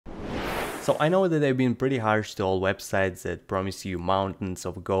So I know that I've been pretty harsh to all websites that promise you mountains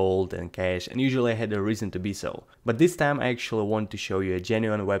of gold and cash, and usually I had a reason to be so. But this time I actually want to show you a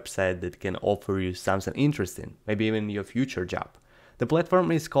genuine website that can offer you something interesting, maybe even your future job. The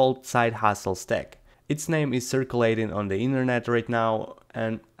platform is called Side Hustle Stack. Its name is circulating on the internet right now,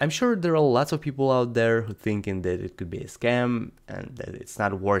 and I'm sure there are lots of people out there who thinking that it could be a scam and that it's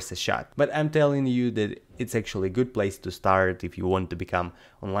not worth a shot. But I'm telling you that it's actually a good place to start if you want to become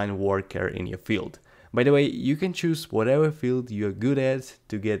online worker in your field. By the way, you can choose whatever field you're good at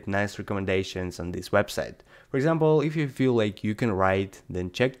to get nice recommendations on this website. For example, if you feel like you can write,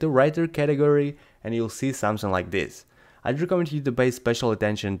 then check the writer category and you'll see something like this. I'd recommend you to pay special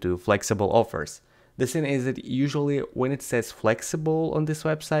attention to flexible offers. The thing is that usually when it says flexible on this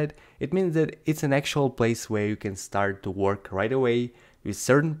website, it means that it's an actual place where you can start to work right away with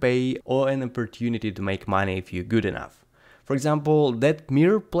certain pay or an opportunity to make money if you're good enough. For example, that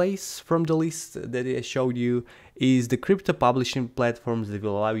mirror place from the list that I showed you is the crypto publishing platforms that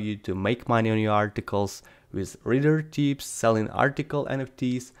will allow you to make money on your articles with reader tips, selling article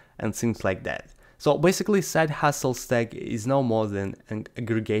NFTs, and things like that. So basically, Side Hustle Stack is no more than an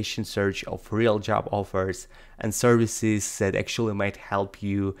aggregation search of real job offers and services that actually might help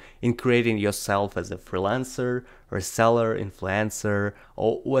you in creating yourself as a freelancer, reseller, influencer,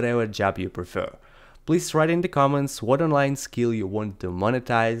 or whatever job you prefer. Please write in the comments what online skill you want to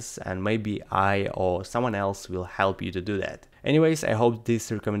monetize, and maybe I or someone else will help you to do that. Anyways, I hope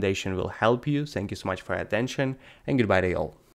this recommendation will help you. Thank you so much for your attention, and goodbye to you all.